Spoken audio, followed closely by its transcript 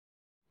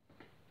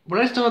when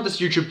I started this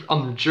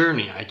YouTube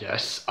journey, I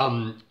guess,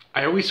 I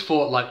always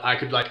thought like I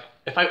could like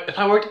if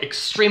I worked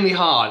extremely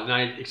hard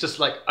and it's just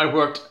like I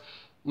worked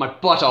my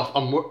butt off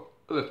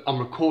on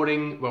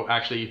recording, well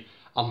actually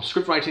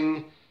script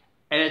writing,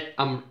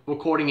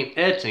 recording and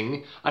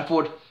editing. I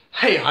thought,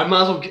 hey, I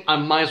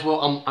might as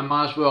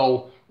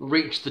well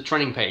reach the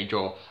trending page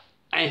or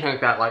anything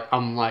like that,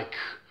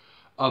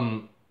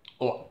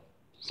 or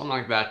something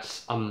like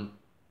that.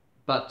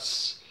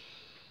 But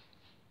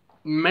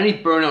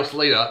many burnouts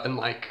later, and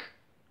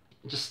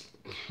just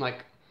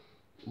like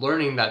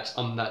learning that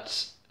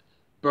that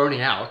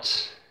burning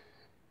out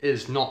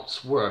is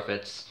not worth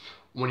it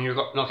when you're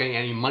not getting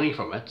any money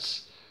from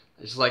it.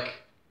 It's like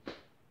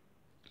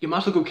you might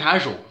as well go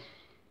casual.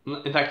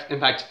 In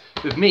fact,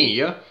 with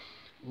me,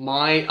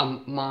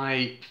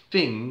 my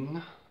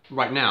thing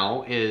right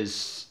now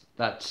is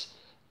that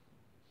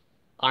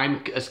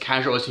I'm as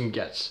casual as you can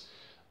get.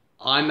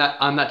 I'm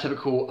that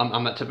typical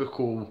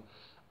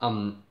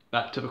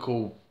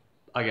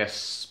I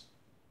guess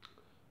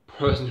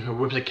person who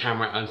whips a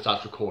camera and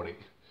starts recording.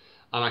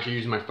 I'm actually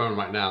using my phone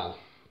right now.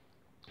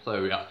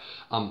 So yeah,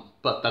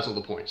 but that's not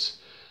the point.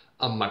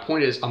 My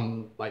point is,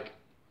 like,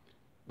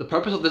 the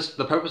purpose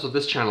of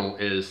this channel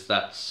is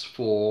that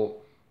for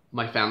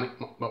my family,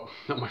 well,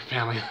 not my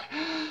family.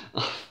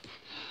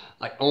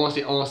 Like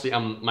honestly,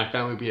 my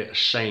family would be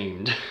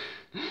ashamed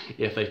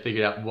if they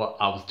figured out what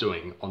I was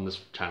doing on this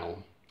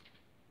channel.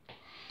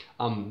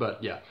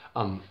 But yeah,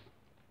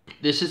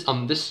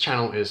 this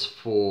channel is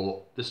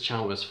for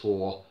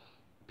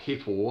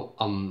people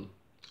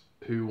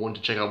who want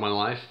to check out my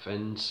life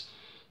and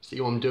see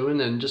what I'm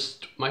doing and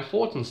just my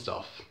thoughts and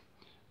stuff.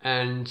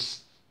 And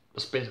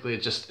it's basically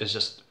it's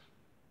just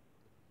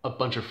a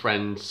bunch of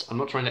friends. I'm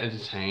not trying to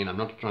entertain. I'm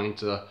not trying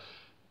to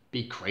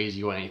be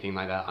crazy or anything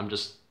like that. I'm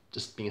just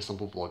being a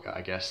simple vlogger,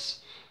 I guess,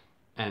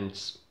 and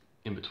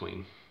in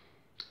between.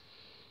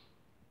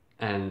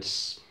 And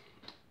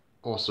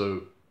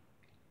also,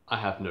 I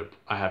have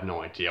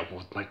no idea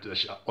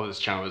what this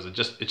channel is. It's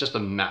just a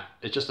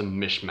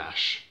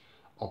mishmash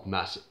of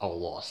a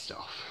lot of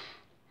stuff.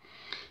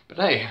 But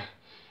hey,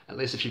 at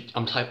least if you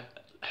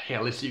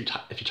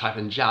if you type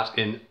in chat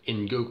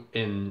in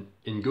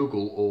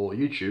Google or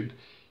YouTube,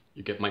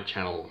 you get my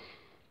channel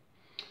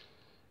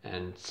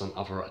and some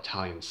other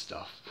Italian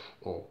stuff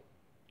or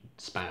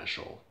Spanish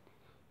or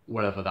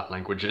whatever that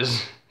language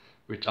is,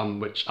 which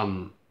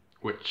the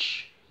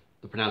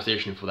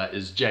pronunciation for that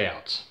is J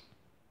out,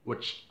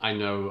 which I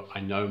know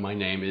my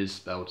name is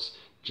spelled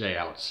J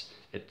out.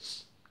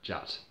 It's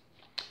Jat.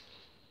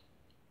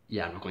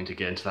 Yeah, I'm not going to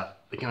get into that.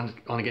 I'm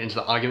going to get into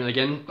that argument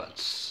again,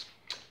 but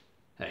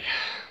hey,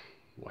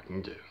 what can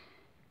you do?